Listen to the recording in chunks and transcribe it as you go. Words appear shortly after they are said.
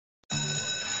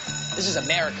This is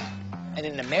America. And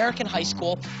in an American high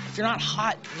school, if you're not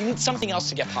hot, you need something else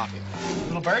to get popular.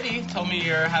 Little birdie told me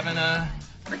you're having a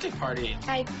birthday party.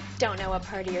 I don't know what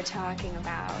party you're talking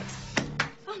about.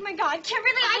 Oh my God,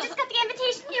 Kimberly, I just got the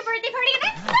invitation to your birthday party and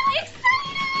I'm so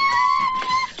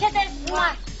excited! Kisses!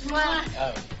 Mwah! Mwah!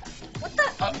 Oh. What the?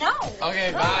 No!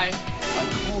 Okay, bye.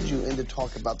 I called you in to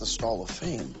talk about the Stall of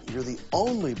Fame. You're the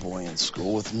only boy in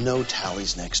school with no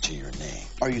tallies next to your name.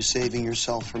 Are you saving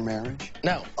yourself for marriage?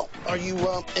 No. Oh, are you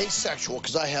asexual?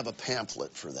 Because I have a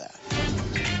pamphlet for that.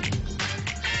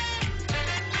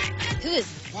 Who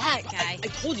is that guy? I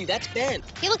told you, that's Ben.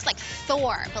 He looks like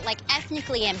Thor, but like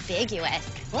ethnically ambiguous.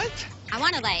 What? I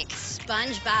want to like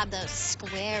SpongeBob those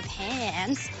square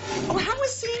pants. Oh, how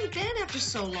was seeing Ben after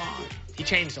so long? He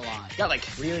changed a lot. He got, like,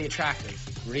 really attractive.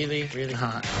 Really, really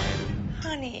hot.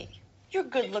 Honey, you're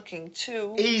good looking,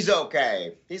 too. He's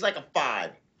okay. He's like a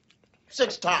 5.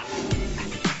 6 top.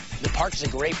 The park is a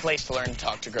great place to learn to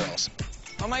talk to girls.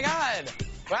 Oh, my God.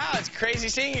 Wow, it's crazy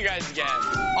seeing you guys again.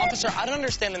 Officer, I don't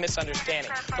understand the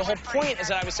misunderstanding. The whole point is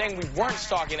that I was saying we weren't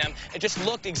stalking them. It just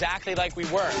looked exactly like we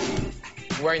were.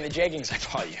 You're wearing the jeggings I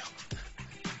bought you.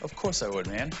 Of course I would,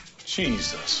 man.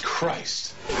 Jesus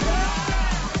Christ.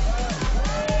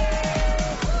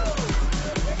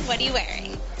 What are you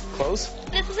wearing? Clothes?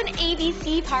 This is an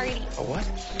ABC party. A what?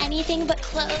 Anything but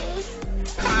clothes.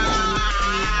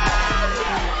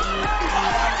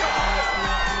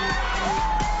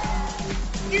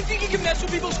 You think you can mess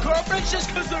with people's girlfriends just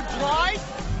because they're blind?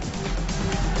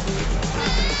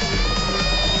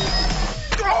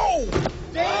 Oh!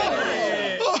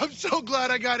 Oh, I'm so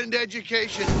glad I got into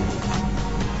education.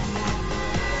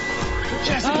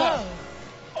 Jessica!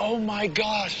 Oh, my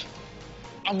gosh.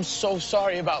 I'm so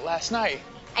sorry about last night.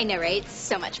 I know, right?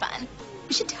 So much fun.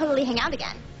 We should totally hang out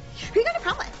again. Who are you going to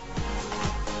prom with?